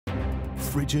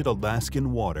frigid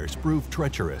Alaskan waters prove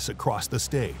treacherous across the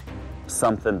state.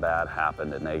 Something bad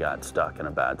happened and they got stuck in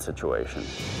a bad situation.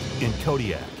 In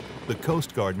Kodiak, the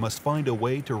Coast Guard must find a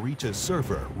way to reach a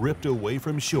surfer ripped away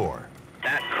from shore.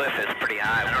 That cliff is pretty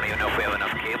high. I don't even know if we have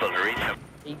enough cable to reach him.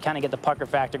 You kind of get the pucker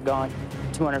factor going.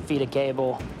 200 feet of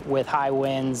cable with high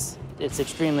winds. It's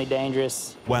extremely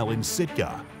dangerous. While in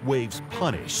Sitka, waves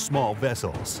punish small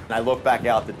vessels. I look back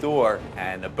out the door,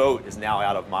 and the boat is now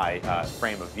out of my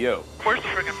frame of view. Where's the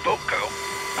friggin' boat go?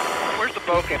 Where's the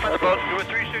boat? Can't find the boat. Do a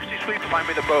 360 sweep to find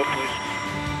me the boat, please.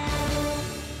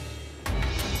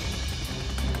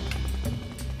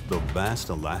 The vast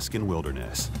Alaskan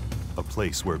wilderness, a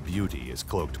place where beauty is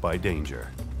cloaked by danger.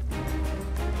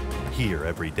 Here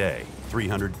every day,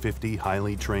 350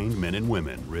 highly trained men and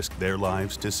women risk their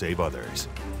lives to save others.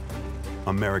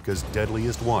 America's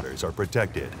deadliest waters are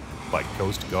protected by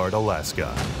Coast Guard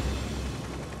Alaska.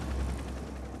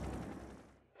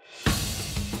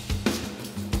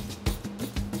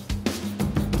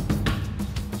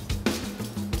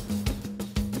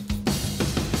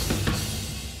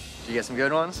 Did you get some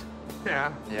good ones?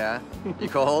 Yeah. Yeah? You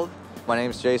cold? My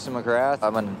name's Jason McGrath.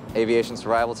 I'm an aviation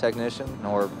survival technician,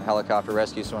 or helicopter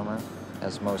rescue swimmer,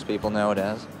 as most people know it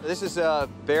as. This is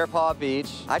Bear Paw Beach.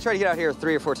 I try to get out here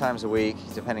 3 or 4 times a week,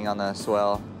 depending on the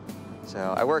swell.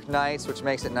 So I work nights, which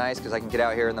makes it nice because I can get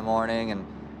out here in the morning and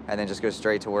then just go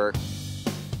straight to work.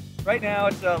 Right now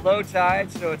it's low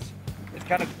tide, so it's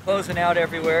kind of closing out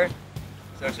everywhere.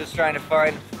 So it's just trying to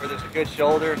find where there's a good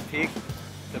shoulder and peak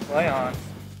to play on.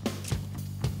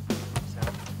 So,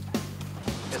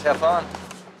 just have fun.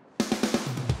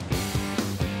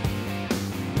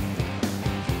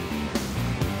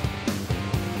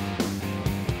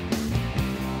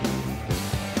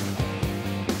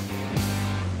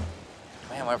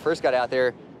 Man, when I first got out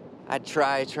there, I'd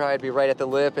try to be right at the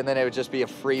lip, and then it would just be a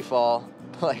free fall,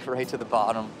 like right to the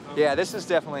bottom. Yeah, this is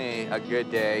definitely a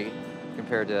good day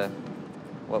compared to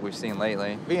what we've seen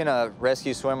lately. Being a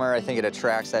rescue swimmer, I think it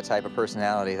attracts that type of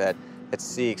personality that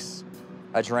seeks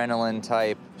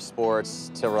adrenaline-type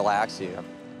sports to relax you.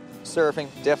 Surfing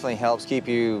definitely helps keep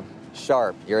you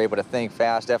sharp. You're able to think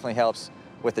fast, definitely helps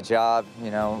with the job. You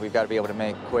know, we've got to be able to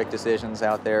make quick decisions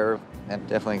out there. I'm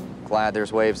definitely glad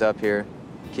there's waves up here.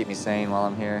 Keep me sane while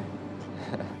I'm here.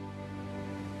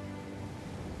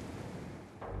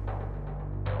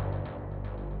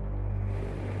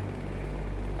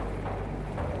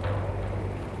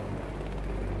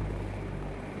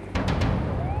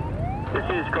 This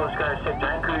is Coast Guard Sector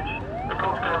Anchorage. The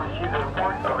Coast Guard received a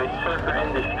report of a surfer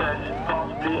in distress,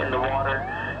 possibly in the water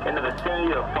in the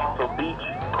vicinity of Fossil Beach,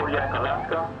 Kodiak,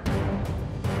 Alaska.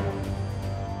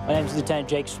 My name is Lieutenant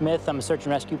Jake Smith. I'm a search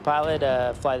and rescue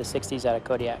pilot, fly the 60s out of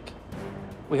Kodiak.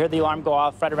 We heard the alarm go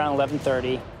off right around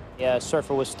 11:30. A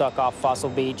surfer was stuck off Fossil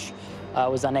Beach,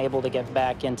 was unable to get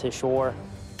back into shore.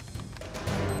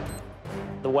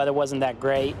 The weather wasn't that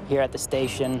great here at the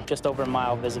station, just over a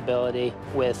mile visibility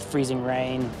with freezing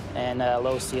rain and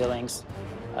low ceilings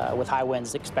with high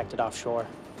winds expected offshore.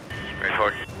 Ready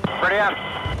forward. Ready up.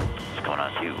 What's going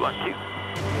on? 2, 1, 2.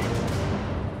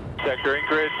 Sector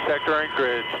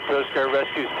Anchorage, Coast Guard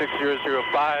Rescue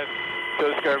 6005,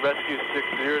 Coast Guard Rescue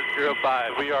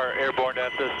 6005. We are airborne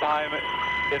at this time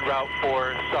en route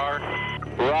for SAR.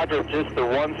 Roger, just the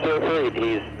one surfer.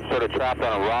 He's sort of trapped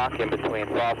on a rock in between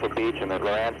Fossil Beach and the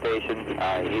land station.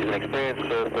 He's an experienced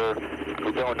surfer.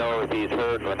 We don't know if he's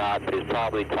hurt or not, but he's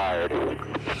probably tired.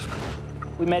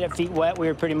 We made it feet wet. We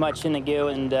were pretty much in the goo,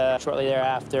 and shortly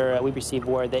thereafter, we received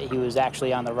word that he was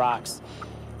actually on the rocks.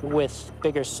 With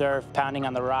bigger surf pounding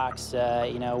on the rocks,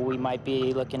 you know, we might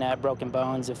be looking at broken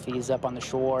bones if he's up on the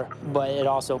shore, but it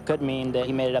also could mean that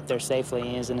he made it up there safely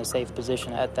and is in a safe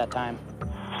position at that time.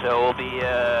 So we'll be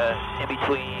in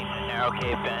between Narrow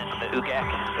Cape and the Ugak.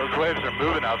 Those waves are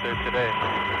moving out there today.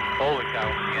 Holy cow.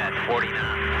 Yeah, it's 40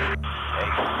 now.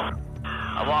 Thanks.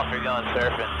 I'm all for going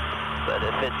surfing, but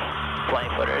if it's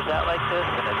 20-footers out like this,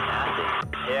 then it's nasty.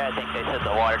 Yeah, I think they said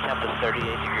the water temp is 38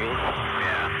 degrees.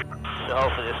 Yeah. So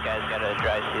hopefully this guy's got a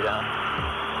dry suit on.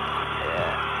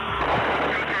 Yeah.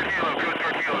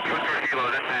 Coast Guard Kilo.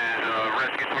 This is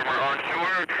rescue swimmer on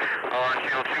shore.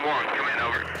 Channel 21, come in,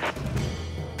 over.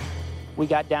 We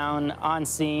got down on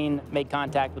scene, made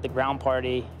contact with the ground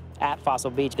party at Fossil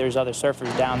Beach. There's other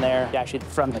surfers down there, actually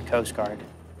from the Coast Guard.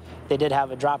 They did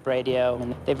have a drop radio,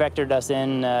 and they vectored us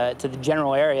in to the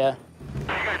general area. You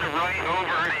guys are right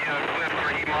over the cliff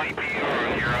where he might be,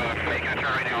 or you're making a turn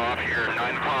right now off here,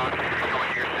 9 o'clock, going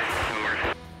to your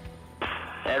safe.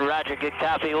 And Roger, good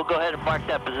copy. We'll go ahead and mark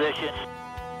that position.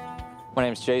 My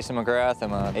name's Jason McGrath.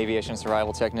 I'm an aviation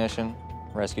survival technician.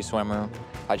 rescue swimmer.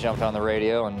 I jumped on the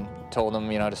radio and told them,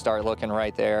 to start looking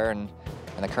right there, and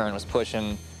the current was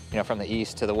pushing, from the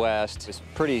east to the west. It's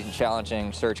pretty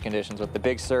challenging search conditions with the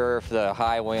big surf, the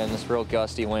high winds, real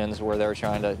gusty winds where they were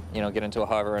trying to, get into a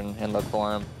hover and look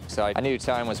for him. So I knew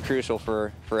time was crucial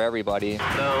for everybody.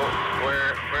 So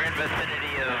we're in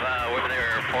vicinity of where they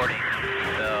were reporting,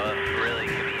 so really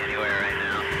could be anywhere right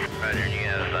now. Roger, you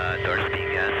have door speed,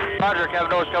 guys. Roger, cabin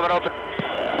doors coming open.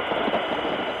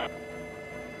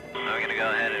 I'm gonna go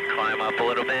ahead and climb up a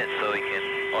little bit so we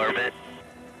can orbit.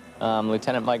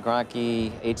 Lieutenant Mike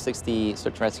Gronke, H-60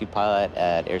 search and rescue pilot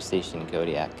at Air Station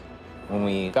Kodiak. When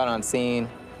we got on scene,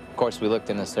 of course, we looked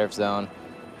in the surf zone.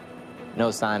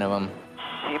 No sign of him.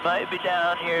 He might be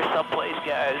down here someplace,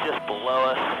 guys, just below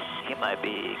us. He might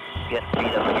be getting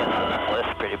beat up against the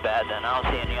cliff pretty bad then. I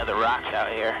don't see any other rocks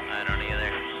out here. I don't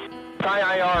either. Try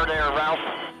IR there, Ralph.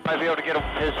 Might be able to get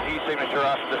his e-signature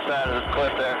off the side of the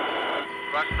cliff there.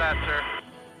 Roger that, sir.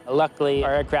 Luckily,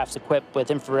 our aircraft's equipped with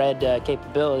infrared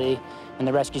capability, and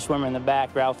the rescue swimmer in the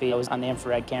back, Ralphie, was on the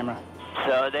infrared camera.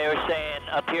 So they were saying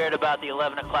up here at about the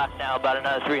 11 o'clock now, about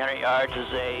another 300 yards is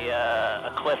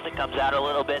a cliff that comes out a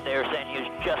little bit. They were saying he was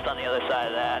just on the other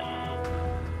side of that.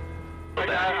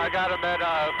 I got him at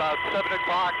about 7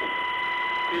 o'clock.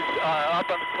 He's up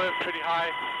on the cliff pretty high.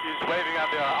 He's waving on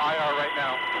the IR right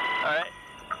now. All right.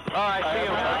 All right, see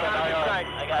you.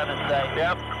 I got him in sight.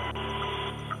 Yep.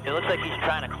 It looks like he's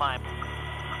trying to climb.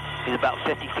 He's about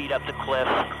 50 feet up the cliff,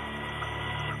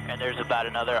 and there's about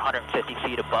another 150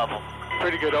 feet above him.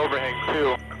 Pretty good overhang,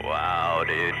 too. Wow,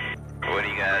 dude. What are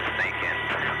you guys thinking?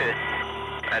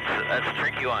 That's a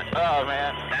tricky one. Oh,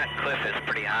 man. That cliff is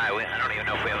pretty high. I don't even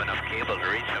know if we have enough cable to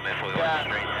reach him if we went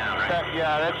straight down, right?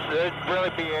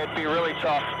 It'd be really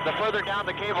tough. The further down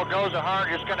the cable goes, the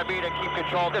harder it's going to be to keep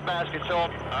control of the basket. So, all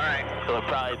right. So it'll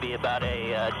probably be about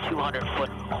a 200-foot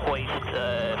hoist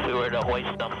if we were to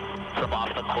hoist them from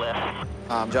off the cliff.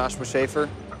 I'm Joshua Schaefer.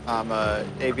 I'm an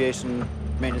aviation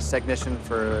maintenance technician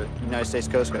for United States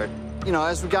Coast Guard.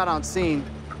 As we got on scene,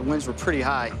 the winds were pretty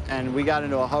high, and we got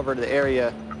into a hover to the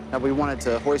area that we wanted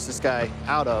to hoist this guy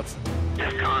out of.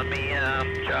 Just call me,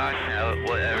 Josh,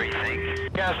 whatever you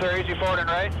think. Yeah, sir, easy forward and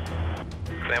right.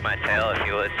 Clear my tail if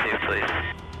you would, too, please.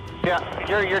 Yeah,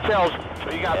 your tail's,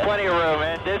 you got plenty of room,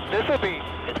 and this will be,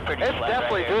 it's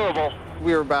definitely doable.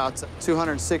 We were about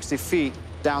 260 feet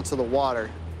down to the water.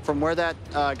 From where that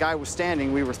guy was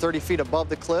standing, we were 30 feet above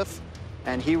the cliff,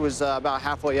 and he was about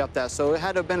halfway up that, so it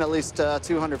had to have been at least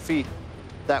 200 feet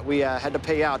that we had to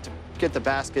pay out to get the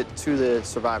basket to the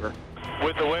survivor.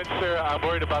 With the wind, sir, I'm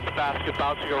worried about the basket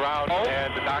bouncing around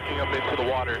and knocking him into the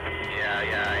water.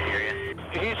 Yeah, I hear you.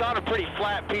 He's on a pretty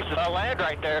flat piece of land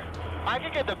right there. I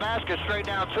can get the basket straight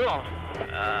down to him.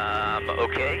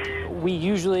 Okay. We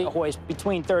usually hoist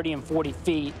between 30 and 40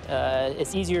 feet.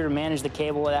 It's easier to manage the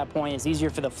cable at that point. It's easier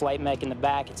for the flight mech in the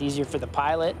back. It's easier for the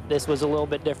pilot. This was a little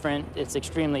bit different. It's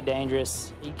extremely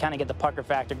dangerous. You kind of get the pucker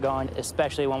factor going,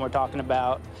 especially when we're talking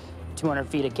about 200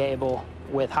 feet of cable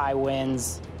with high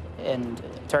winds and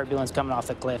turbulence coming off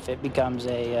the cliff. It becomes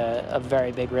a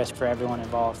very big risk for everyone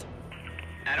involved.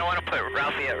 I don't want to put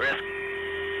Ralphie at risk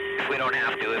if we don't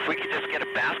have to. If we could just get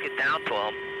a basket down to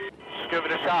him. Just give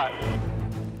it a shot.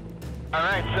 All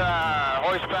right,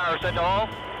 hoist power set to all.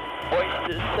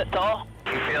 Hoist is set to all.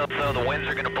 If you feel as though the winds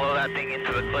are going to blow that thing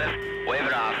into the cliff, wave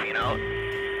it off, and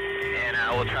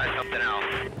we'll try something else.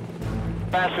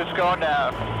 Basket's going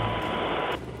down.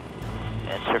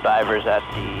 And survivors at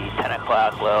the 10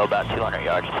 o'clock low, about 200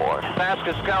 yards forward.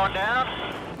 Basket's going down.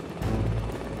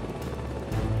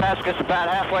 Basket's about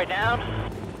halfway down.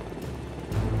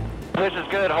 This is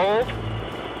good, hold.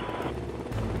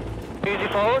 Easy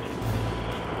forward.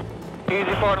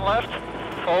 Easy forward and left.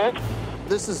 Hold.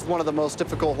 This is one of the most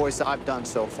difficult hoists I've done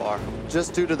so far,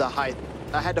 just due to the height.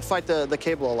 I had to fight the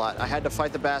cable a lot. I had to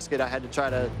fight the basket. I had to try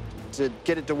to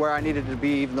get it to where I needed it to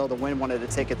be, even though the wind wanted to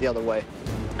take it the other way.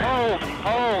 Hold,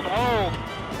 hold, hold,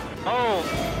 hold.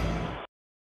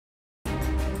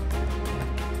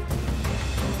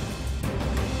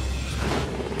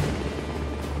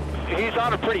 He's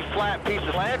on a pretty flat piece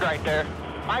of land right there.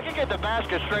 I can get the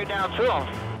basket straight down to him.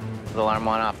 The alarm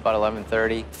went off about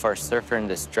 11:30. For a surfer in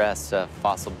distress,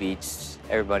 Fossil Beach,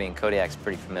 everybody in Kodiak's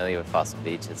pretty familiar with Fossil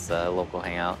Beach. It's a local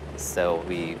hangout. So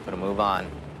we put a move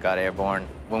on, got airborne.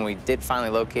 When we did finally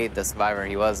locate the survivor,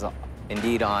 he was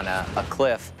indeed on a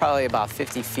cliff, probably about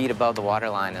 50 feet above the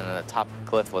waterline, and then the top of the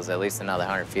cliff was at least another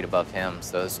 100 feet above him.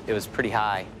 So it was pretty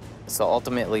high. So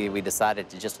ultimately, we decided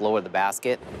to just lower the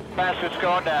basket. Basket's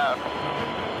going down.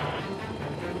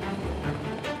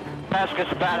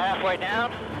 Basket's about halfway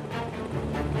down.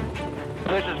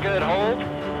 This is good, hold.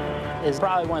 is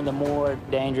probably one of the more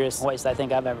dangerous hoists I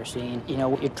think I've ever seen. You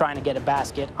know, you're trying to get a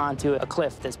basket onto a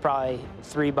cliff that's probably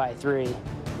 3 by 3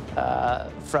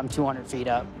 from 200 feet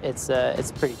up. It's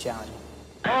pretty challenging.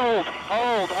 Hold,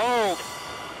 hold, hold,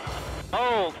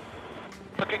 hold.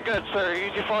 Looking good, sir.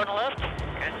 Easy forward and left.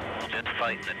 Okay. Just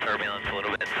fighting the turbulence a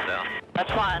little bit, so.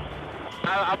 That's fine.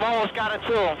 I've almost got it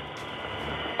too.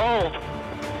 Hold.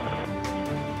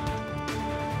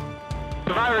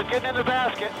 Survivor's getting in the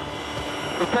basket.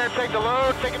 Prepare to take the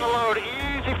load, taking the load.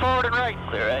 Easy forward and right.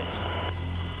 Clear right.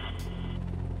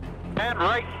 And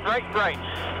right, right, right.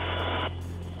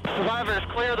 Survivors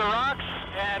clear the rocks,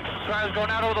 and survivors going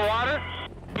out over the water.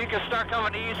 You can start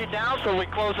coming easy down, so we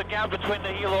close the gap between the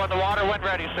helo and the water when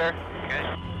ready, sir.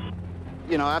 Okay.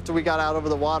 You know, after we got out over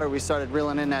the water, we started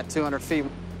reeling in that 200 feet.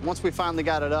 Once we finally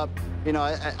got it up, you know,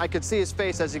 I could see his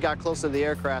face as he got closer to the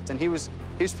aircraft, and he was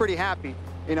pretty happy.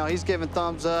 You know, he's giving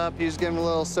thumbs up, he was giving a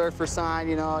little surfer sign,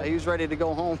 you know, he was ready to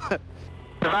go home.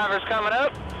 Survivors coming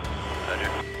up. Roger.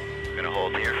 Gonna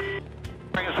hold here.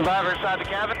 Bring the survivor inside the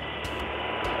cabin.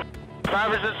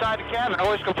 Survivors inside the cabin,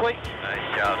 hoist complete.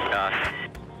 Nice job, Scott.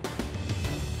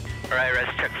 All right,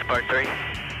 rest check Spark 3.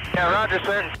 Yeah, roger,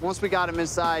 sir. Once we got him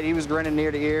inside, he was grinning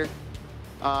ear to ear.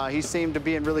 He seemed to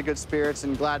be in really good spirits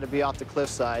and glad to be off the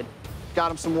cliffside.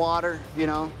 Got him some water, you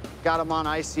know, got him on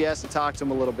ICS and talked to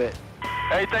him a little bit.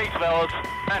 Hey, thanks, fellas.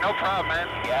 Man, no problem, man.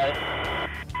 You got it?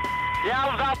 Yeah,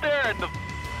 I was out there, and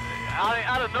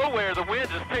out of nowhere, the wind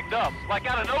just picked up, like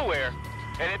out of nowhere.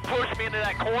 And it pushed me into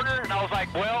that corner, and I was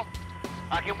like, well,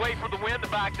 I can wait for the wind to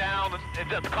back down and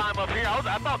just climb up here.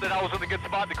 I thought that I was in a good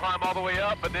spot to climb all the way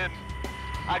up, but then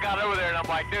I got over there, and I'm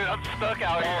like, dude, I'm stuck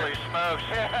out here. Holy smokes.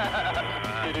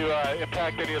 Did you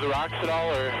impact any of the rocks at all,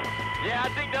 or? Yeah,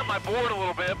 I dinged up my board a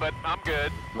little bit, but I'm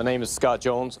good. My name is Scott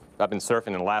Jones. I've been surfing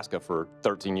in Alaska for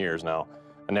 13 years now.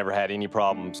 I never had any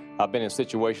problems. I've been in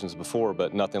situations before,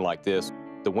 but nothing like this.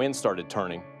 The wind started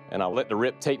turning, and I let the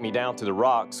rip take me down to the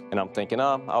rocks, and I'm thinking,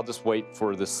 I'll just wait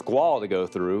for the squall to go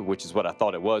through, which is what I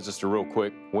thought it was, just a real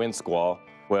quick wind squall.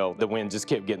 Well, the wind just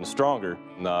kept getting stronger.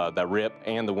 That rip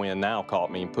and the wind now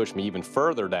caught me and pushed me even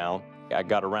further down. I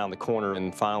got around the corner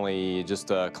and finally just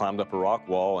climbed up a rock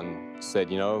wall and said,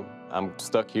 you know, I'm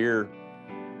stuck here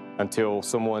until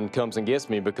someone comes and gets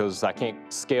me because I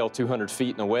can't scale 200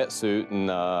 feet in a wetsuit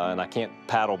and I can't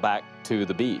paddle back to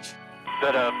the beach.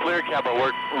 That FLIR camera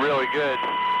worked really good.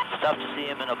 Tough to see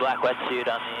him in a black wetsuit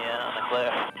on the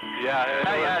cliff. Yeah,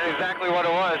 that's exactly what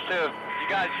it was, too. You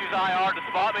guys use IR to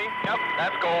spot me? Yep,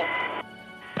 that's cool.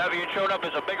 Avian showed up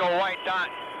as a big old white dot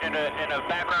in a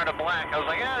background of black. I was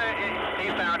like, yeah, he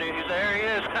found it. He's there, he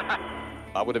is.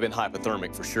 I would have been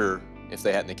hypothermic for sure if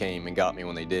they hadn't came and got me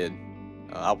when they did.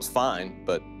 I was fine,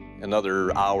 but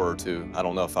another hour or two, I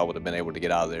don't know if I would have been able to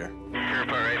get out of there.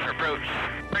 Ready for approach.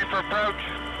 Ready for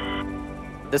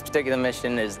approach. This particular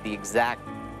mission is the exact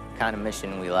kind of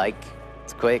mission we like.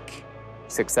 It's quick,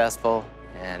 successful,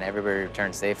 and everybody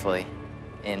returned safely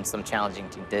in some challenging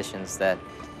conditions that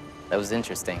was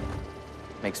interesting.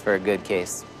 Makes for a good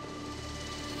case.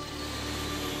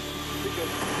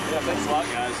 Yeah, thanks a lot,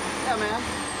 guys. Yeah, man.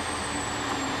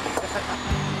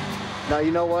 Now,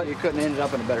 you know what? You couldn't have ended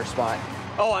up in a better spot.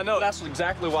 Oh, I know. That's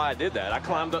exactly why I did that. I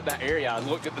climbed up that area. I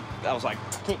looked at I was like,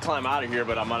 I can't climb out of here,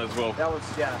 but I might as well. That was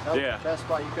the best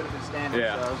spot you could have been standing.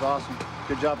 Yeah. So that was awesome.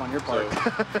 Good job on your part.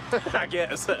 So, I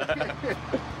guess.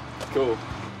 Cool.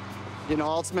 You know,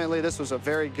 ultimately, this was a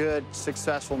very good,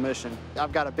 successful mission.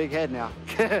 I've got a big head now.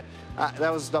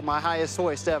 That was my highest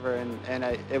hoist ever, and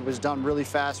it was done really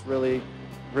fast, really,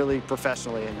 really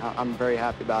professionally, and I'm very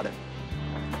happy about it.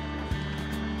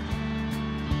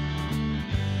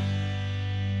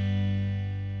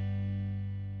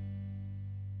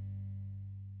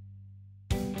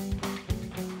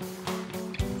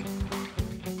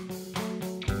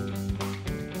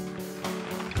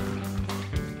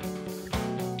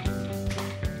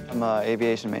 I'm an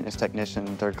aviation maintenance technician,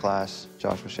 3rd class,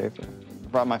 Joshua Schaefer.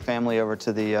 Brought my family over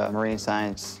to the Marine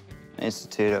Science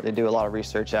Institute. They do a lot of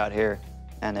research out here,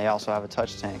 and they also have a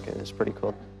touch tank. It's pretty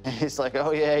cool. He's like,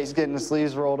 oh yeah, he's getting the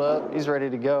sleeves rolled up. He's ready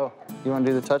to go. You want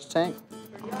to do the touch tank?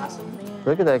 Awesome, man.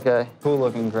 Look at that guy. Cool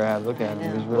looking grab. Look at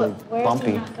him. He's really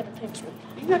bumpy. He's not gonna pinch me.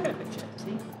 He's not gonna pinch it,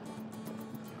 see?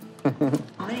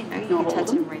 I didn't know you could touch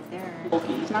him right there.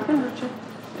 Pokey. He's not gonna hurt you.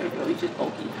 There you go. He's just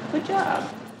pokey. Good job.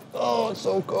 Oh, it's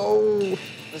so cold.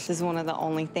 This is one of the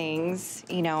only things,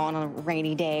 you know, on a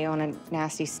rainy day, on a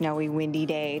nasty, snowy, windy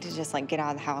day, to just like get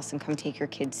out of the house and come take your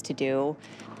kids to do.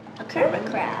 A kermit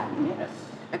crab. Yes.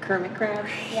 A kermit crab?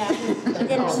 Yeah, he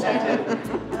didn't stand.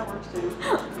 That works too.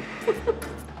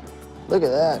 Look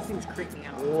at that. This thing's creeping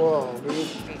out. Whoa, dude.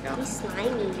 There you go. He's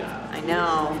slimy. I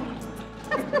know.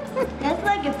 That's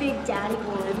like a big daddy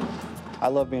one. I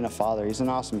love being a father. He's an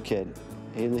awesome kid.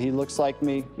 He looks like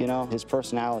me, you know, his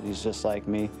personality is just like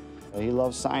me. He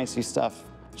loves sciencey stuff,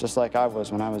 just like I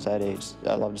was when I was that age.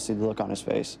 I love to see the look on his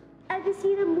face. I can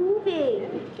see them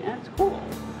moving. Yeah, that's cool.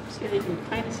 See, they can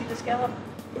kind of see the scallop.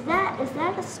 Is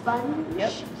that a sponge?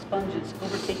 Yep, the sponge is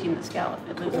overtaking the scallop.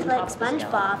 It lives It's on like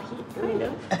top of the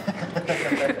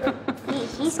scallop.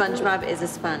 SpongeBob. SpongeBob is a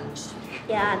sponge.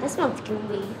 Yeah, this one's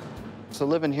gooey. So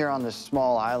living here on this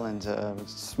small island,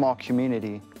 small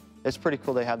community, it's pretty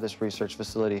cool they have this research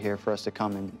facility here for us to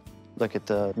come and look at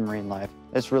the marine life.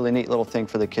 It's a really neat little thing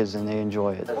for the kids and they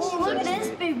enjoy it. Oh, look at this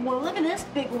big one. Look at this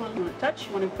big one. You want to touch?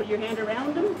 You want to put your hand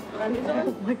around him? Around his arm?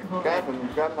 Oh my God. Grab him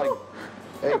like,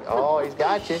 hey, oh, he's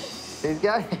got you. He's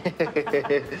got you.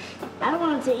 I don't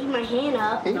want him to eat my hand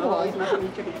up. No, he's not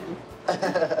going to eat your hand.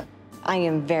 I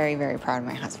am very, very proud of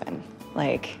my husband.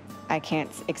 Like, I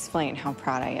can't explain how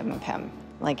proud I am of him.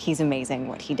 Like, he's amazing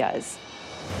what he does.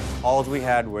 All we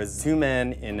had was 2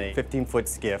 men in a 15-foot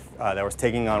skiff that was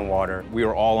taking on water. We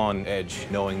were all on edge,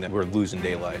 knowing that we're losing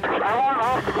daylight. I want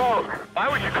off the boat. Why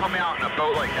would you come out in a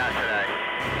boat like that today?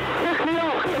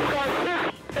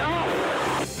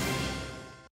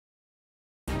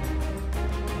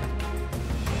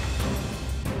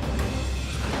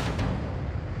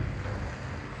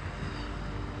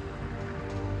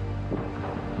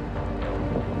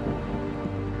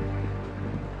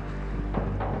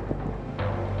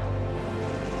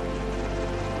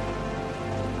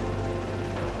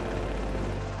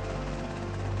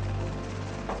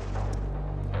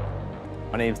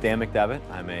 My name's Dan McDevitt.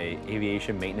 I'm a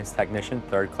aviation maintenance technician,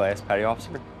 3rd class petty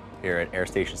officer here at Air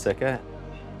Station Sitka.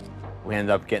 We ended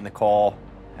up getting the call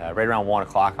right around 1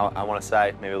 o'clock, I want to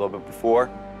say, maybe a little bit before.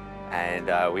 And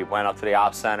we went up to the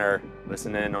ops center,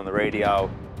 listened in on the radio,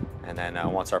 and then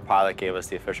once our pilot gave us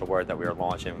the official word that we were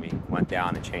launching, we went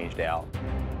down and changed out.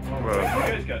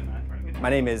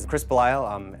 My name is Chris Belisle.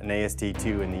 I'm an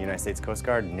AST-2 in the United States Coast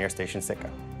Guard near Station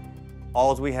Sitka.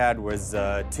 All we had was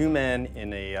 2 men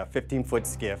in a 15-foot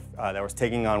skiff that was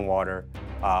taking on water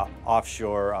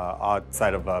offshore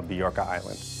outside of Biorka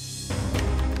Island.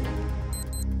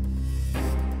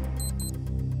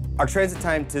 Our transit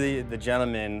time to the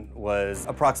gentleman was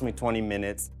approximately 20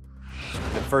 minutes.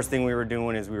 The first thing we were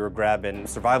doing is we were grabbing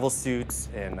survival suits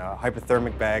and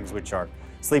hypothermic bags, which are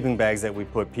sleeping bags that we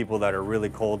put people that are really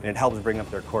cold, and it helps bring up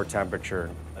their core temperature.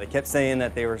 They kept saying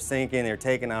that they were sinking, they were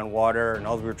taking on water, and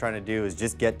all we were trying to do is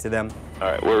just get to them. All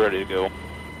right, we're ready to go.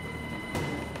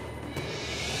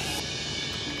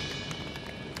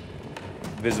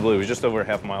 Visibility was just over a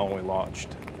half mile when we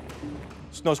launched.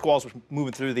 Snow squalls were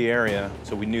moving through the area,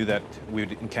 so we knew that we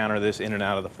would encounter this in and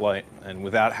out of the flight. And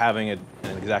without having an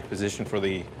exact position for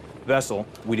the vessel,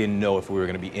 we didn't know if we were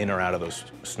going to be in or out of those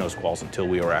snow squalls until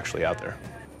we were actually out there.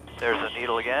 There's a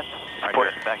needle again. Port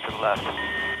back to the left.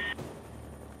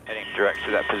 Heading direct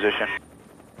to that position.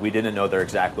 We didn't know their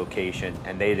exact location,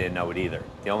 and they didn't know it either.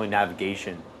 The only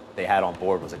navigation they had on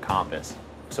board was a compass.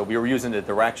 So we were using the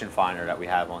direction finder that we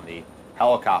have on the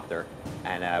helicopter,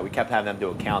 and we kept having them do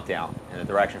a countdown, and the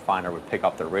direction finder would pick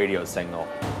up their radio signal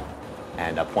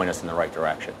and point us in the right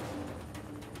direction.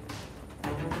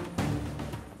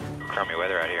 Crummy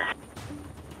weather out here.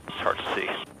 It's hard to see.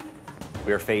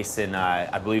 We were facing,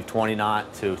 I believe, 20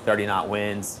 knot to 30 knot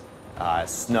winds,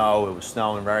 snow. It was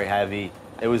snowing very heavy.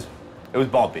 It was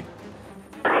bumpy.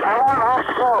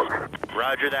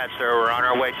 Roger that, sir. We're on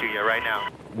our way to you right now.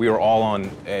 We were all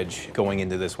on edge going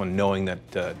into this one, knowing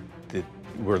that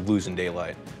we're losing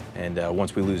daylight. And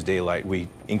once we lose daylight, we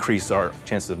increase our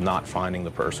chances of not finding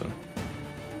the person.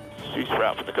 Suits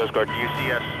route from the Coast Guard. Do you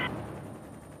see us?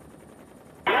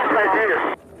 Yes, I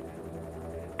do.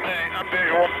 Hey, I'm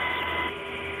visual.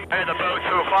 Hey, the boat,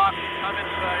 2 o'clock. I'm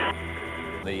inside.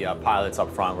 The pilots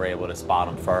up front were able to spot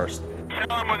them first. Tell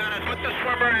them we're going to put the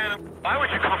swimmer in. Why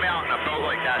would you come out in a boat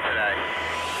like that today?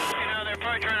 You know, they're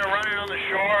probably trying to run it on the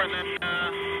shore and then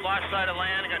lost sight of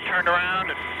land and got turned around.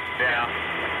 And,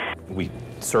 yeah. We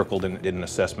circled and did an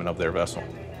assessment of their vessel.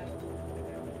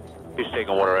 He's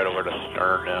taking water right over the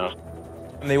stern now.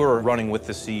 And they were running with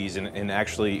the seas, and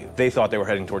actually, they thought they were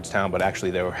heading towards town, but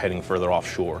actually they were heading further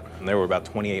offshore. And they were about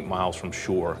 28 miles from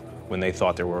shore when they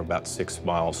thought they were about 6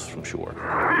 miles from shore.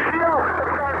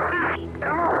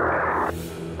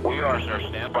 We are, sir.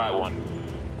 Stand by one.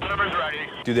 Swimmer's ready.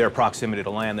 Due to their proximity to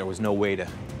land, there was no way to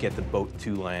get the boat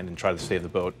to land and try to save the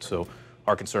boat, so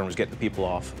our concern was getting the people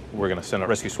off. We're going to send a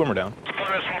rescue swimmer down.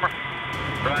 Swimmer.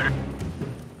 Roger.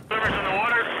 Swimmer's in the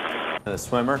water. The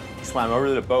swimmer swam over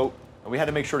to the boat, and we had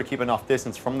to make sure to keep enough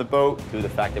distance from the boat due to the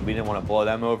fact that we didn't want to blow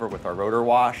them over with our rotor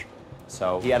wash.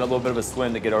 So he had a little bit of a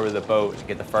swim to get over the boat to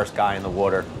get the first guy in the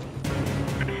water.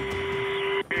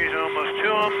 He's almost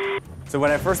to him. So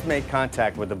when I first made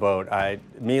contact with the boat, I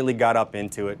immediately got up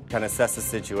into it, kind of assessed the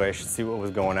situation, see what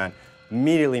was going on.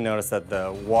 Immediately noticed that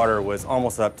the water was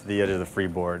almost up to the edge of the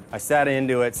freeboard. I sat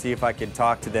into it, see if I could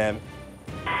talk to them.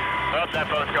 Oh, that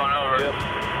boat's going over.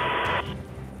 Yep.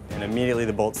 And immediately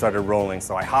the boat started rolling,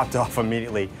 so I hopped off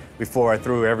immediately before I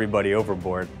threw everybody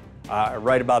overboard.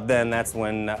 Right about then, that's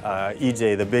when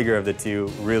EJ, the bigger of the two,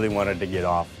 really wanted to get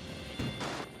off.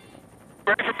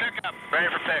 Ready for pickup. Ready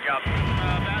for pickup.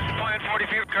 Basket plan, 40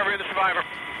 feet, recovery of the survivor.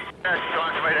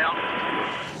 Going its way down.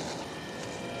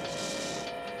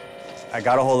 I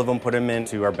got a hold of him, put him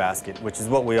into our basket, which is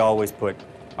what we always put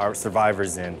our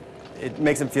survivors in. It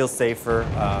makes them feel safer.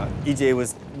 EJ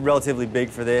was relatively big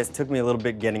for this. Took me a little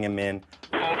bit getting him in.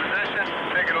 Hold position,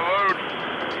 taking a load.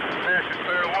 Basket's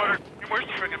clear of water. Where's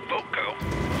the friggin' boat go?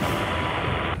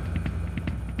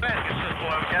 Basket's just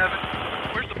below cabin.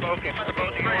 Where's the boat? Get the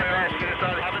boat. Basket is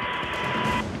out of cabin.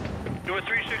 Do a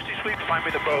 360 sweep to find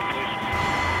me the boat, please.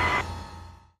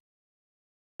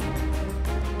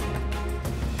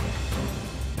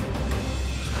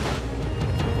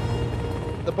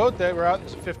 The boat that we're out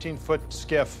is a 15-foot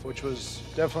skiff, which was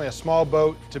definitely a small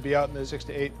boat to be out in the 6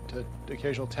 to 8 to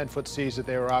occasional 10-foot seas that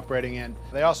they were operating in.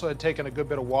 They also had taken a good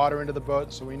bit of water into the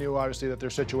boat, so we knew obviously that their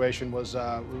situation was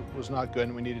not good,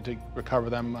 and we needed to recover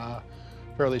them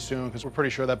fairly soon because we're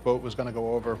pretty sure that boat was going to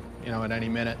go over, you know, at any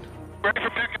minute. Ready for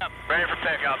pickup. Ready for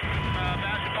pickup.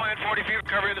 Basket plan, 40 feet,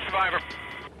 recovery of the survivor.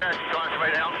 Basket's going its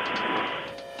way down.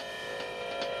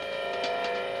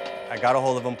 I got a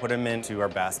hold of him, put him into our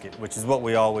basket, which is what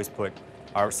we always put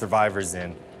our survivors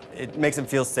in. It makes them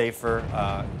feel safer.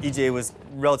 EJ was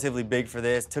relatively big for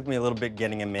this. Took me a little bit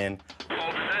getting him in.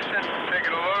 Hold position,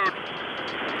 taking a load.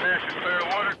 Basket's clear of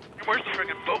water. Where's the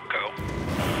friggin' boat go?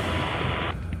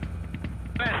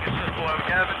 Basket's just below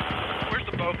cabin. Where's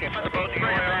the boat? Get the boat.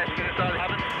 Basket is out of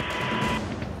cabin.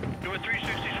 Do a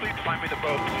 360 sweep to find me the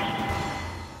boat, please.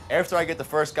 After I get the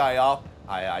first guy up,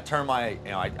 I turn my,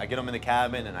 I get him in the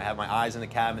cabin, and I have my eyes in the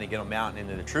cabin to get him out and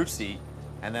into the troop seat.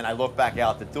 And then I look back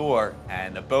out the door,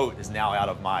 and the boat is now out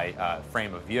of my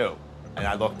frame of view. And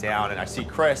I look down, and I see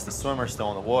Chris, the swimmer, still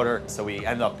in the water. So we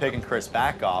end up picking Chris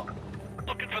back up.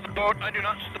 Looking for the boat. I do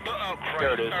not see the boat. Oh, Christ.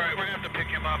 There it is. All right, we're going to have to pick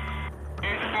him up.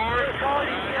 He's forward.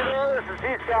 This is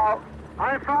Heat Scout.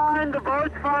 I'm fine, the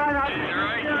boat's fine. I just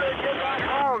need to get back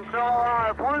home. So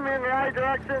point me in the right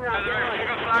direction. Go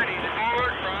side. He's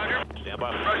forward. Roger. Stand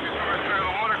by. The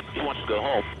water. He wants to go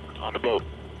home on the boat.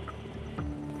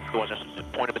 He wants to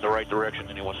point him in the right direction,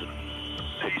 and he wants to...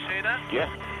 Did you say that? Yeah.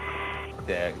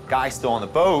 The guy still on the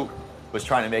boat was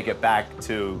trying to make it back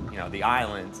to, the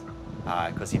island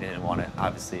because he didn't want to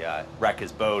obviously wreck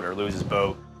his boat or lose his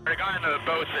boat. The guy in the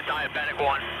boat's the diabetic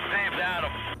one. His name's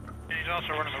Adam. He's also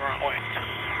running the wrong way.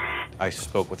 I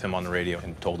spoke with him on the radio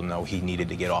and told him, no, he needed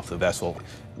to get off the vessel.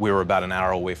 We were about an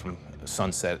hour away from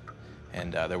sunset,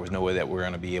 and there was no way that we were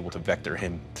going to be able to vector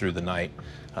him through the night.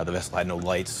 The vessel had no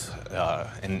lights,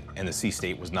 and the sea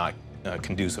state was not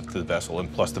conducive to the vessel,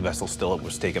 and plus the vessel still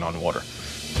was taken on water.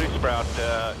 Six Sprout,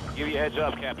 give you a heads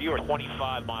up, Cap. You are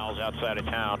 25 miles outside of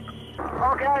town.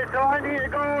 Okay, so I need to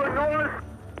go north?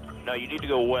 No, you need to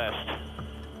go west.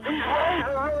 These waves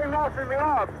are really messing me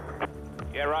up.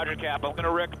 Yeah, Roger, Cap. I'm going to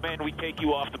recommend we take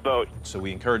you off the boat. So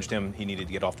we encouraged him. He needed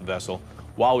to get off the vessel.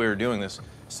 While we were doing this,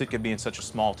 Sitka being such a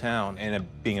small town and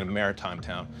being a maritime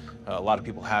town, a lot of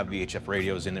people have VHF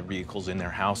radios in their vehicles, in their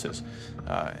houses.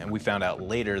 And we found out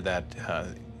later that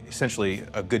essentially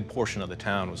a good portion of the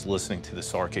town was listening to the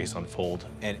SAR case unfold.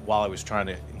 And while I was trying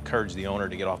to encourage the owner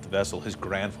to get off the vessel, his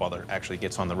grandfather actually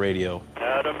gets on the radio.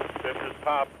 Adam, this is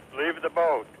Pop. Leave the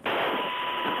boat.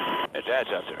 His dad's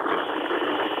out there.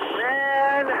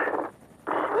 Man,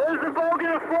 where's the boat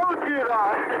gonna float to,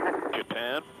 though?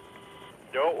 Japan?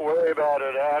 Don't worry about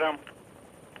it, Adam.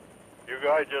 You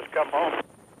guys just come home.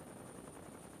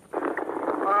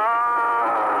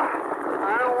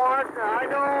 I don't want to. I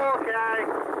know, okay.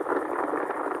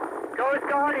 Coast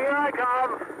Guard, here I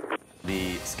come.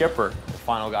 The skipper, the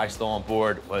final guy still on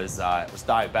board, was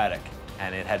diabetic,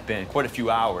 and it had been quite a few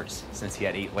hours since he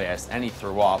had ate last, and he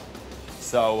threw up.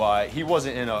 So he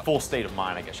wasn't in a full state of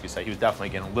mind, I guess you could say. He was definitely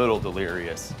getting a little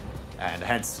delirious, and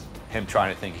hence him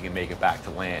trying to think he can make it back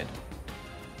to land.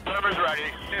 Whatever's ready.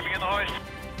 See if we get the hoist.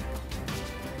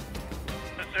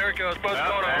 There it goes. Boat's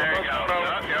going over. There it goes.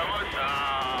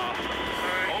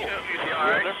 All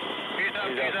right. He's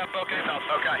up. Okay.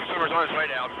 Swimmer's on his way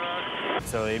down.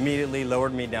 So they immediately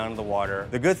lowered me down to the water.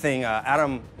 The good thing,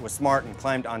 Adam was smart and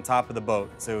climbed on top of the boat,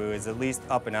 so he was at least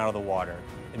up and out of the water.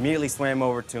 Immediately swam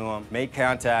over to him, made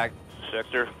contact.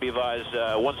 sector. Be advised,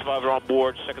 one survivor on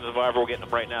board, second survivor, we're getting them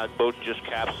right now. Boat just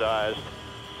capsized.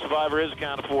 Survivor is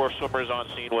accounted for, swimmer is on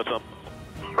scene with them.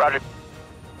 Roger.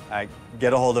 I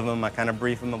get a hold of him, I kind of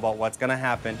brief him about what's gonna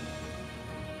happen.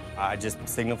 I just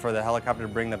signal for the helicopter to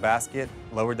bring the basket,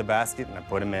 lowered the basket, and I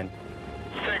put him in.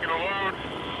 Taking a load.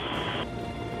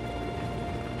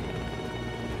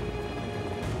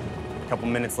 A couple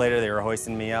minutes later, they were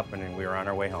hoisting me up, and then we were on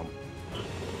our way home.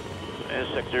 And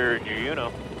Sector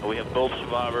Juno, we have both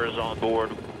survivors on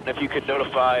board. If you could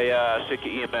notify Sitka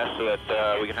EMS so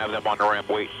that we can have them on the ramp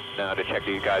waiting to check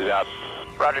these guys out.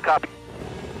 Roger, copy.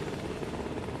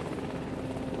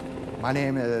 My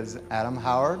name is Adam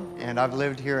Howard, and I've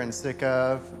lived here in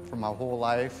Sitka for my whole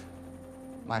life.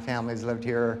 My family's lived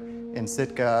here in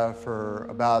Sitka for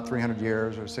about 300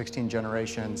 years, or 16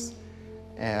 generations,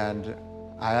 and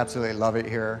I absolutely love it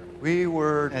here. We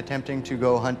were attempting to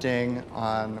go hunting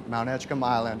on Mount Edgecombe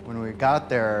Island. When we got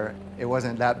there, it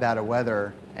wasn't that bad of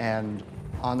weather, and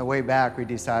on the way back, we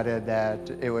decided that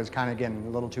it was kind of getting a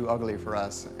little too ugly for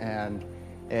us, and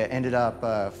it ended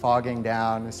up fogging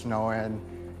down, snowing,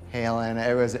 hailing,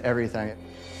 it was everything.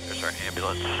 There's our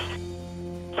ambulance.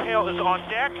 Hail is on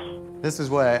deck. This is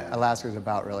what Alaska's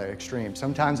about, really, extreme.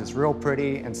 Sometimes it's real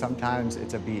pretty, and sometimes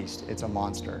it's a beast, it's a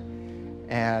monster.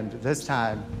 And this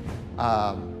time,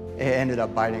 it ended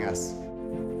up biting us.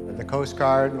 The Coast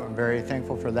Guard, I'm very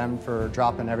thankful for them for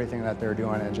dropping everything that they're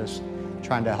doing and just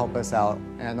trying to help us out.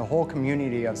 And the whole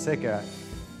community of Sitka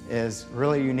is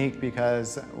really unique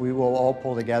because we will all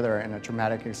pull together in a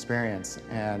traumatic experience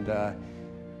and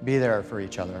be there for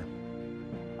each other.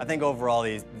 I think overall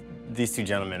these two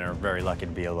gentlemen are very lucky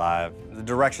to be alive. The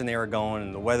direction they were going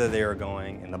and the weather they were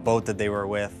going and the boat that they were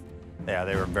with, yeah,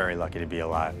 they were very lucky to be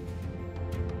alive.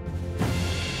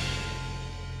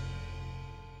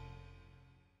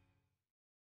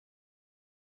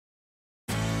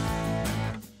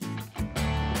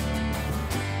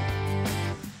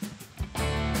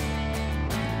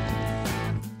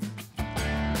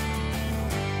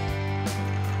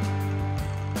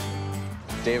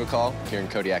 David Call, here in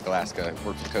Kodiak, Alaska. I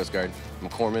work for the Coast Guard. I'm a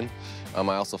corpsman. I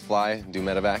also fly and do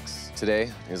medevacs.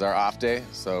 Today is our off day,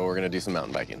 so we're gonna do some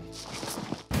mountain biking.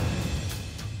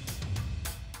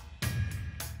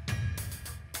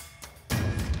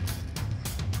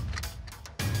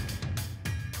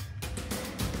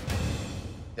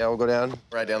 Yeah, we'll go down,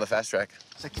 ride down the fast track.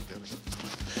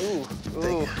 Ooh,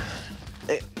 ooh.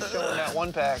 Hey, showing that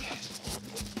one pack.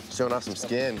 Showing off some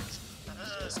skin.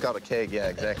 It's called a keg, yeah,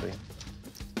 exactly.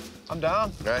 I'm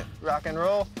down. All right. Rock and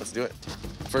roll. Let's do it.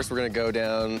 First, we're gonna go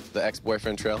down the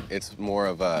ex-boyfriend trail. It's more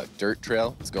of a dirt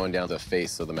trail. It's going down the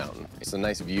face of the mountain. It's a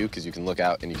nice view because you can look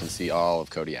out and you can see all of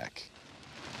Kodiak.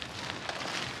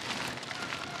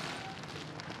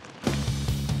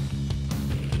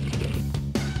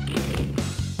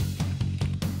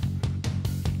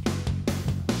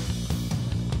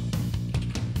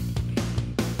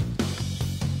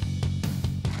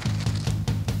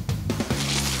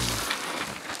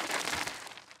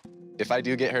 If I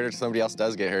do get hurt or somebody else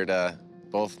does get hurt,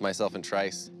 both myself and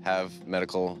Trice have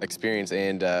medical experience,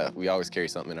 and we always carry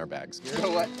something in our bags.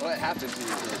 What happened to you,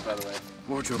 by the way?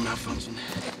 Wardrobe malfunction.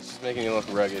 It's just making you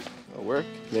look rugged. It'll work,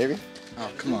 maybe?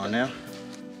 Oh, come on now.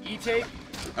 E-tape?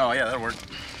 Oh, yeah, that'll work.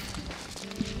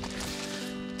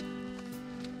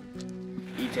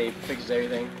 E-tape fixes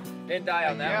everything. Didn't die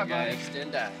on that one, guys.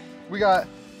 Didn't die. We got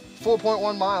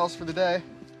 4.1 miles for the day.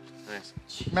 Nice.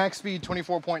 Max speed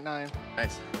 24.9.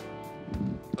 Nice.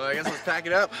 Well, I guess let's pack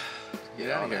it up. Get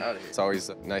out of here. It's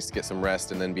always nice to get some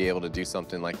rest and then be able to do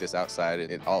something like this outside.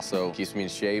 It also keeps me in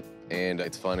shape, and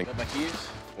it's fun. Got my keys?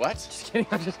 What? Just kidding,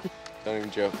 I'm just kidding. Don't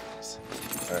even joke.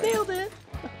 All right. Nailed it.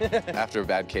 After a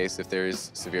bad case, if there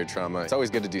is severe trauma, it's always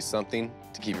good to do something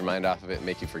to keep your mind off of it and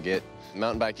make you forget.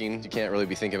 Mountain biking, you can't really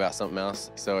be thinking about something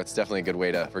else, so it's definitely a good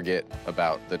way to forget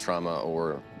about the trauma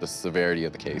or the severity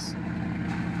of the case.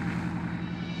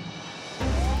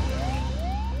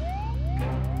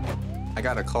 I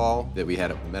got a call that we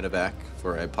had a medevac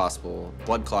for a possible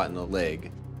blood clot in the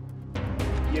leg.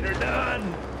 Get her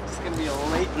done. It's gonna be a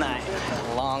late night,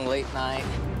 a long late night.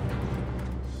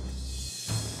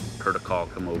 Heard a call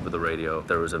come over the radio.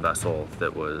 There was a vessel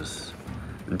that was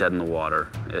dead in the water.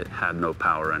 It had no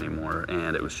power anymore,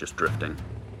 and it was just drifting.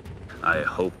 I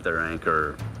hope their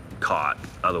anchor caught.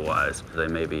 Otherwise, they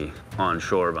may be on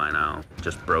shore by now,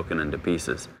 just broken into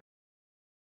pieces.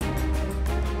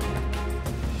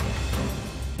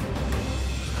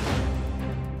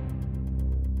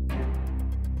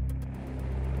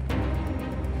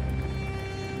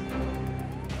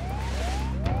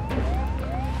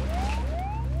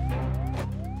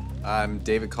 I'm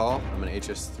David Call. I'm an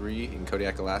HS3 in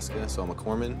Kodiak, Alaska, so I'm a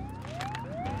corpsman.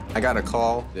 I got a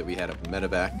call that we had a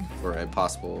medevac for a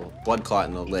possible blood clot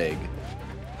in the leg.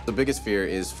 The biggest fear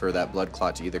is for that blood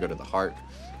clot to either go to the heart,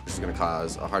 which is going to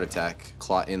cause a heart attack,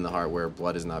 clot in the heart where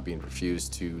blood is not being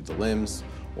perfused to the limbs,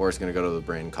 or it's going to go to the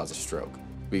brain and cause a stroke.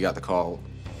 We got the call,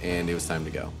 and it was time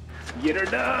to go. Get her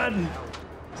done.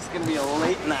 It's gonna be a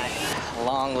late night, a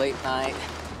long late night.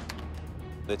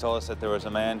 They told us that there was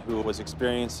a man who was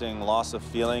experiencing loss of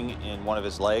feeling in one of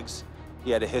his legs.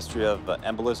 He had a history of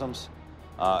embolisms,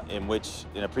 in which,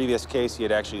 in a previous case, he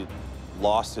had actually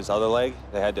lost his other leg.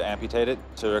 They had to amputate it.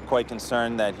 So they're quite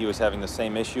concerned that he was having the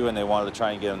same issue, and they wanted to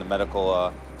try and get him to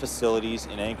medical facilities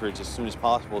in Anchorage as soon as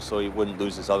possible so he wouldn't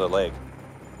lose his other leg.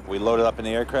 We loaded up in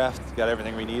the aircraft, got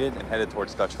everything we needed, and headed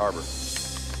towards Dutch Harbor.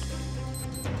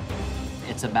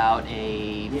 It's about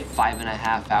a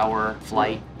 5.5-hour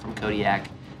flight from Kodiak.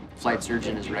 Flight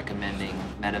surgeon is recommending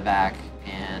medevac,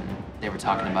 and they were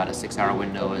talking about a 6-hour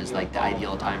window as like the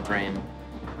ideal time frame.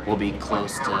 We'll be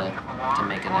close to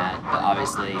making that, but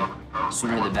obviously,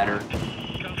 sooner the better.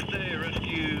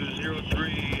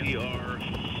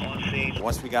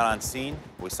 Once we got on scene,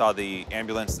 we saw the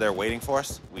ambulance there waiting for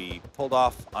us. We pulled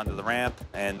off onto the ramp,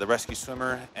 and the rescue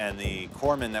swimmer and the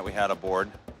corpsman that we had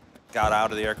aboard got out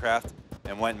of the aircraft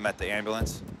and went and met the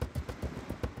ambulance.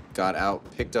 Got out,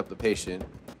 picked up the patient.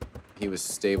 He was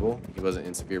stable. He wasn't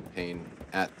in severe pain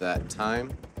at that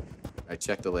time. I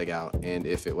checked the leg out, and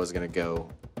if it was going to go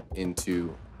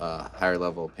into a higher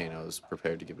level of pain, I was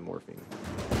prepared to give him morphine.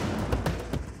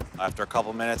 After a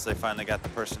couple minutes, they finally got the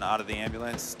person out of the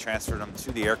ambulance, transferred him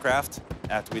to the aircraft.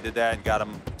 After we did that and got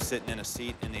him sitting in a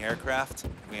seat in the aircraft,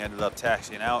 we ended up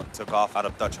taxiing out, took off out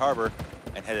of Dutch Harbor,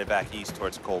 and headed back east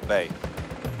towards Cold Bay.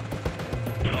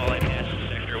 All I passed the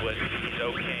sector was he's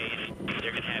okay.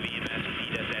 They're going to have EMS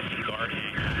meet us at the guard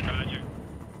hangar. Roger.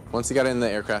 Once he got in the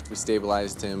aircraft, we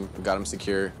stabilized him, got him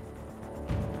secure.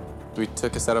 We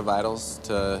took a set of vitals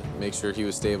to make sure he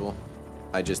was stable.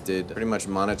 I just did pretty much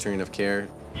monitoring of care.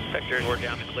 Sector, we're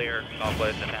down to clear.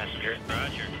 Southwest and passenger.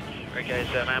 Roger. All right, guys,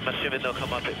 I'm assuming they'll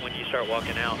come up when you start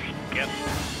walking out. Yep.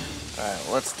 All right,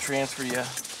 let's transfer you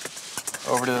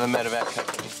over to the medevac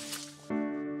company.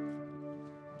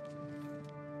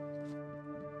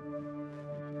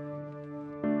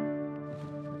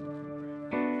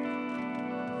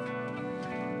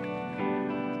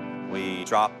 We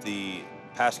dropped the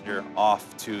passenger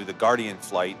off to the Guardian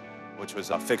flight, which was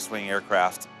a fixed-wing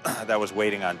aircraft that was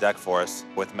waiting on deck for us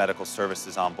with medical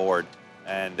services on board.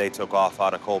 And they took off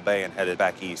out of Cold Bay and headed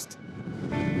back east.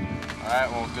 All right,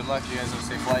 well, good luck. You guys have a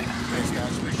safe flight. Thanks,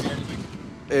 guys. Appreciate it.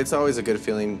 It's always a good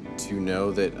feeling to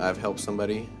know that I've helped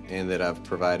somebody and that I've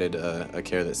provided a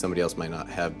care that somebody else might not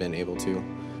have been able to.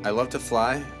 I love to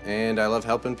fly, and I love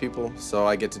helping people, so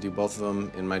I get to do both of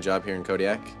them in my job here in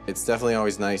Kodiak. It's definitely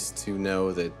always nice to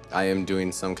know that I am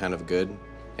doing some kind of good,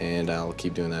 and I'll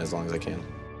keep doing that as long as I can.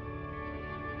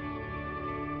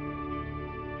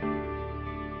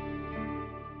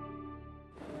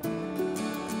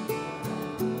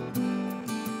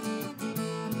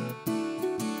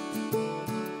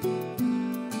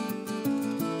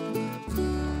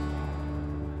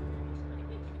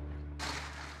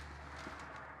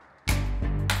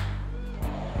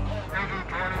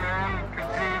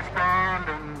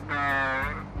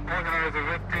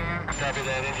 Copy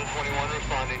that, engine 21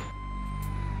 responding.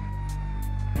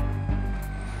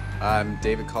 I'm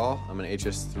David Call. I'm an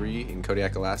HS3 in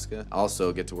Kodiak, Alaska. I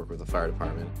also get to work with the fire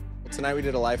department. Tonight we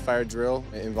did a live fire drill.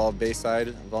 It involved Bayside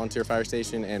Volunteer Fire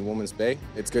Station and Woman's Bay.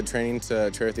 It's good training to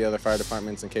trade with the other fire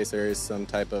departments in case there is some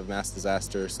type of mass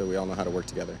disaster, so we all know how to work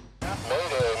together. Mayday.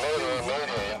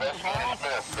 Investigator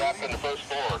Smith, trapped in the first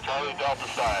floor. Charlie Delta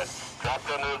side. Trapped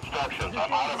under instructions.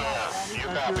 I'm out of air. You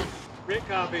copy? Great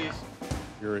copies.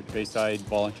 Here at Bayside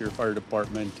Volunteer Fire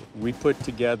Department, we put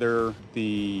together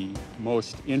the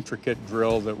most intricate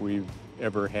drill that we've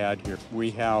ever had here.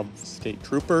 We have state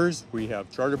troopers, we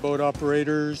have charter boat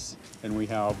operators, and we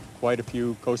have quite a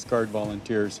few Coast Guard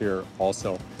volunteers here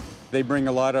also. They bring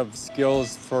a lot of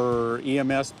skills for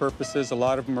EMS purposes. A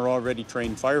lot of them are already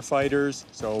trained firefighters,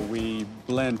 so we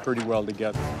blend pretty well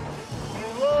together.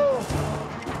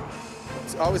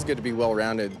 It's always good to be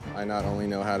well-rounded. I not only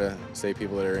know how to save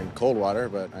people that are in cold water,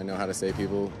 but I know how to save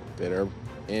people that are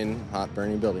in hot,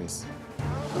 burning buildings.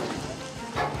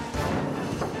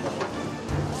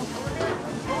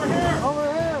 Over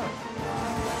here!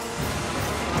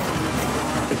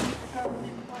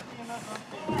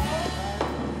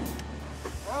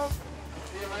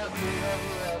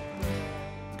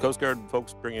 Coast Guard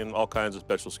folks bring in all kinds of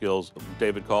special skills.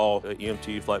 David Call,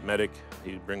 EMT, flight medic,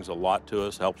 he brings a lot to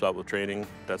us, helps out with training.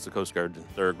 That's the Coast Guard.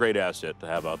 They're a great asset to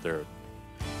have out there.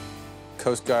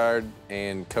 Coast Guard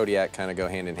and Kodiak kind of go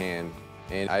hand in hand,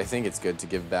 and I think it's good to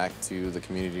give back to the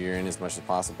community you're in as much as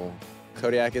possible.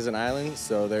 Kodiak is an island,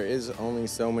 so there is only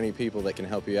so many people that can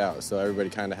help you out, so everybody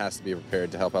kind of has to be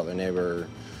prepared to help out their neighbor or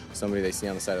somebody they see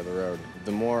on the side of the road.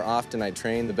 The more often I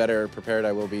train, the better prepared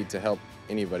I will be to help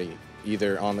anybody,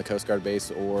 either on the Coast Guard base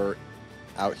or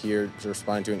out here to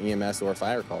respond to an EMS or a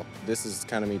fire call. This is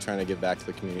kind of me trying to give back to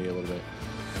the community a little bit.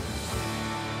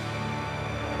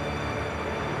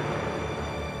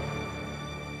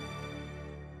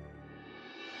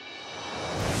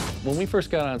 When we first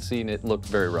got on scene, it looked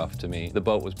very rough to me. The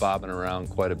boat was bobbing around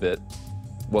quite a bit.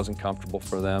 Wasn't comfortable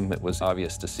for them. It was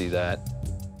obvious to see that.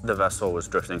 The vessel was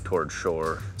drifting towards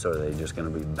shore, so are they just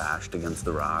going to be bashed against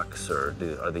the rocks, or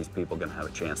are these people going to have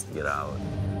a chance to get out?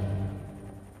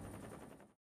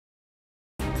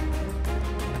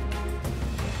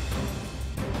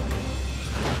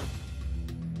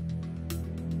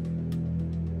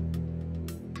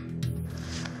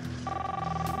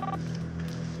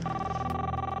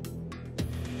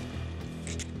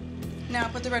 Now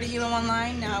put the ready helo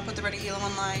online. Now put the ready helo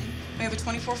online. We have a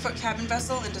 24-foot cabin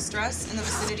vessel in distress in the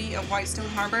vicinity of Whitestone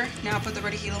Harbor. Now put the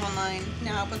ready helo online.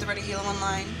 Now put the ready helo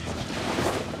online.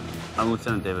 I'm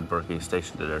Lieutenant David Berkey,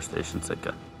 stationed at Air Station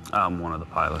Sitka. I'm one of the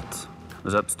pilots. I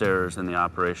was upstairs in the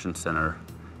operations center,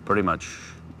 pretty much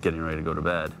getting ready to go to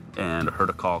bed, and I heard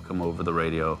a call come over the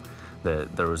radio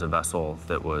that there was a vessel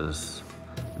that was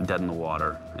dead in the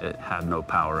water. It had no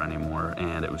power anymore,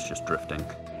 and it was just drifting.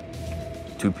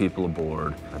 2 people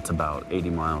aboard. It's about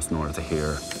 80 miles north of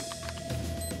here.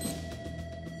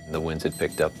 The winds had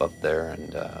picked up there,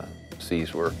 and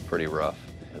seas were pretty rough.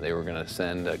 They were going to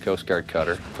send a Coast Guard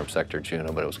cutter from Sector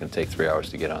Juno, but it was going to take 3 hours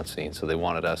to get on scene. So they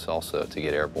wanted us also to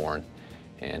get airborne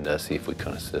and see if we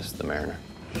couldn't assist the mariner.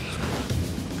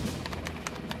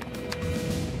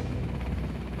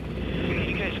 Can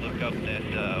you guys look up that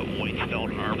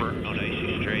Whitestone Harbor on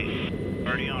Icy Strait?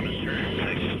 Already on it, sir.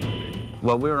 Thanks.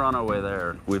 Well, we were on our way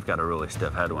there. We've got a really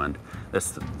stiff headwind.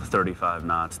 This 35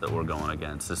 knots that we're going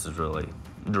against, this is really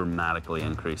dramatically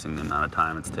increasing the amount of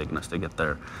time it's taken us to get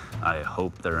there. I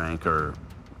hope their anchor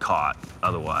caught.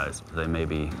 Otherwise, they may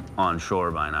be on shore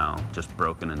by now, just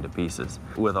broken into pieces.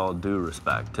 With all due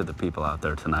respect to the people out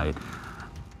there tonight,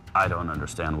 I don't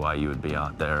understand why you would be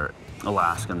out there.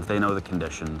 Alaskans, they know the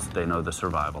conditions, they know the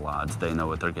survival odds, they know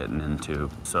what they're getting into.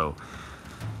 So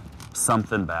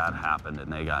something bad happened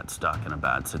and they got stuck in a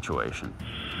bad situation.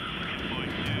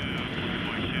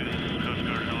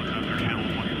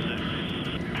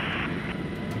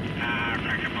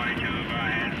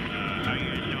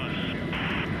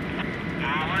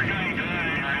 We're doing good.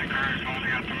 Our anchor is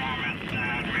holding at the moment.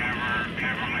 We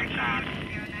have our lights on.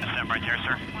 That's them right there,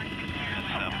 sir. Good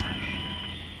stuff.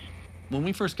 When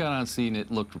we first got on scene,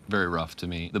 it looked very rough to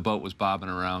me. The boat was bobbing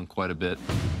around quite a bit.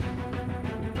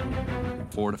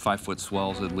 4 to 5 foot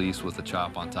swells at least, with a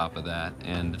chop on top of that,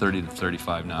 and 30 to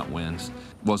 35 knot winds.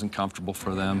 Wasn't comfortable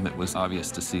for them. It was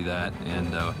obvious to see that,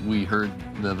 and we heard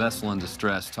the vessel in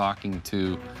distress talking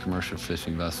to a commercial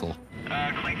fishing vessel.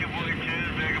 Clinky Boy 2,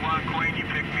 Vagabond Queen, you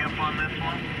picked me up on this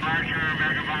one. Roger,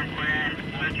 Vagabond Queen,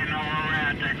 let you know where we're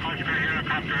at. That Coast Guard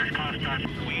helicopter is close to us.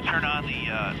 We turn on the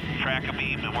tracker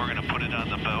beam and we're going to put it on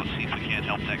the boat, see if we can't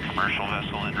help that commercial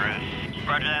vessel en route.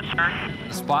 Roger that, sir.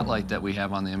 The spotlight that we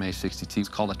have on the MH-60T is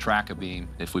called a tracker beam.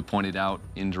 If we point it out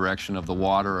in direction of the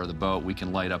water or the boat, we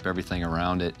can light up everything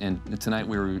around it. And tonight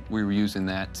we were using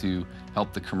that to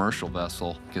help the commercial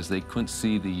vessel because they couldn't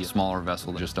see the smaller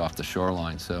vessel just off the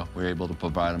shoreline. So we were able to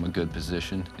provide them a good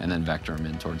position and then vector them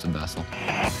in towards the vessel.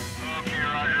 Okay,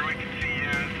 Roger, we can see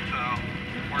you, so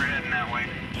we're heading that way.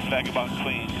 Vagabond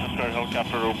Queen, Coast Guard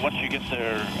helicopter. Once you get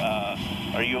there,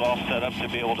 are you all set up to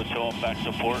be able to tow them back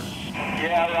to port?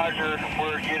 Yeah, Roger.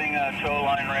 We're getting a tow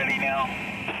line ready now.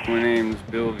 My name's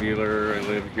Bill Wheeler. I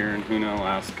live here in Hoona,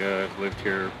 Alaska. I've lived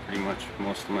here pretty much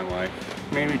most of my life.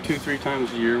 Maybe 2-3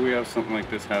 times a year we have something like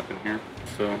this happen here.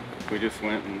 So we just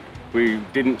went and we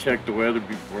didn't check the weather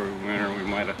before we went, or we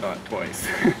might have thought twice.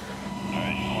 All right,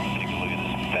 I want to take a look at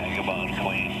this Vagabond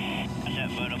Queen. Is that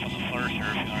boat up on the floor, sir,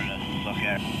 if you want to look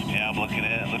at it? Yeah, I'm looking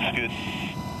at it. It looks good.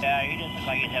 Yeah, he doesn't look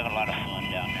like he's having a lot of fun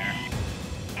down there.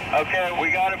 Okay, we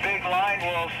got a big line.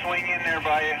 We'll swing in there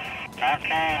by you.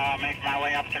 Okay, I'll make my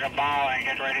way up to the bow and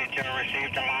get ready to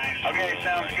receive the line. Okay,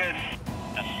 sounds good.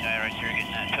 That's the guy right there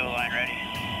getting that tow line ready.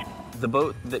 The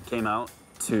boat that came out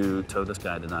to tow this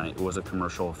guy tonight was a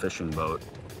commercial fishing boat.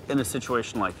 In a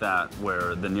situation like that,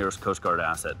 where the nearest Coast Guard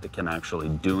asset that can actually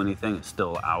do anything is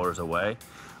still hours away,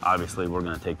 obviously we're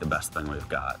going to take the best thing we've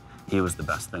got. He was the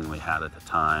best thing we had at the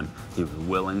time. He was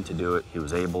willing to do it. He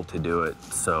was able to do it.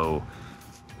 So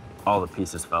all the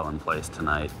pieces fell in place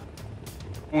tonight.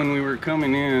 When we were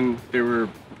coming in, they were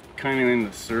kind of in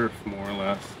the surf, more or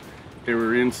less. They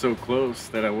were in so close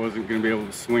that I wasn't going to be able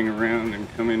to swing around and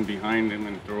come in behind them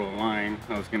and throw a line.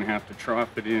 I was going to have to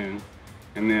trough it in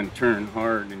and then turn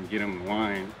hard and get them the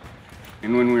line.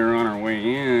 And when we were on our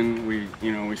way in, we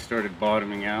started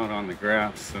bottoming out on the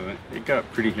grass, so it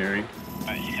got pretty hairy. All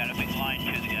right, you got a big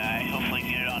line to the guy. Hopefully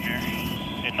get it on here.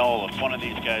 Hey, Noel, if one of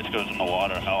these guys goes in the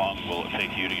water, how long will it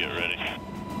take you to get ready?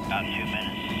 About 2 minutes.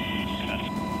 Okay.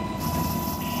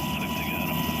 Looks like they got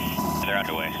them. They're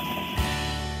underway.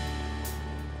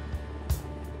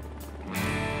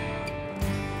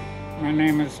 My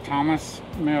name is Thomas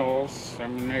Mills.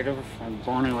 I'm a native. I'm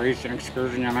born and raised in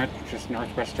Excursion Unit, just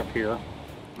northwest of here.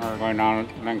 We're going down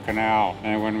Lynn Canal,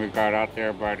 and when we got out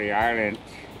there by the island,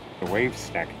 the waves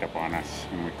stacked up on us,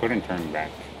 and we couldn't turn back.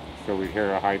 So we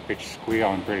hear a high-pitched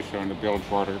squeal, and pretty soon the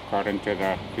bilgewater got into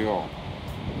the fuel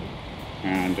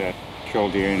and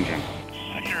killed the engine.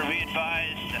 Roger, we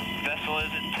advise the vessel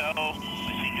is in tow.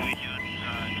 We seem to be doing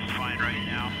just fine right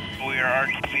now. We are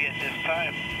RTB at this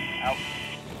time. Out.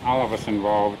 All of us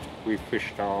involved, we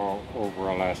fished all over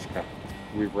Alaska.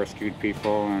 We've rescued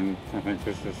people, and I think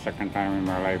this is the second time in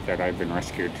my life that I've been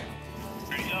rescued.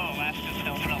 There you go, Alaska's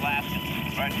helping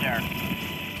Alaskans, right there.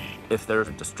 If there's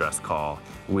a distress call,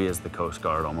 we as the Coast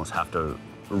Guard almost have to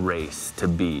race to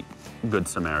beat Good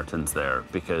Samaritans there,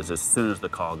 because as soon as the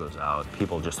call goes out,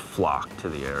 people just flock to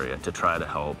the area to try to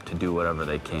help, to do whatever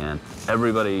they can.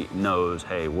 Everybody knows,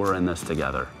 hey, we're in this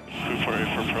together. For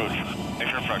approach.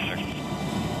 Make your approach, sir.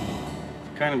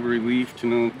 Kind of a relief to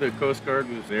know the Coast Guard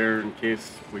was there in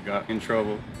case we got in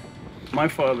trouble. My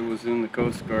father was in the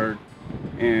Coast Guard,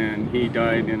 and he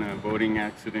died in a boating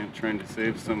accident trying to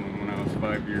save someone when I was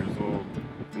 5 years old.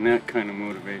 And that kind of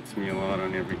motivates me a lot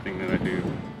on everything that I do.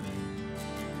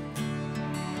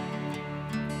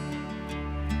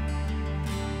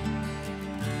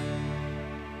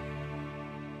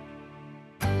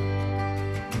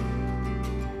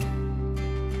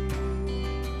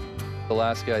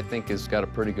 Alaska, I think, has got a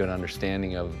pretty good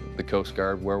understanding of the Coast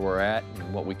Guard, where we're at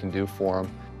and what we can do for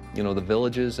them. You know, the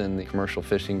villages and the commercial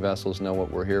fishing vessels know what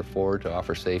we're here for, to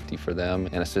offer safety for them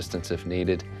and assistance if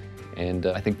needed. And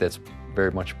I think that's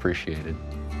very much appreciated.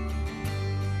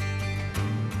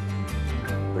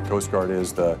 The Coast Guard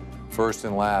is the first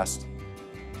and last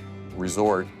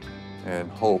resort and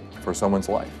hope for someone's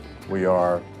life. We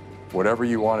are whatever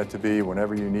you want it to be,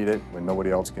 whenever you need it, when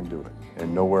nobody else can do it.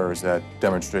 And nowhere is that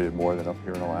demonstrated more than up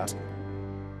here in Alaska.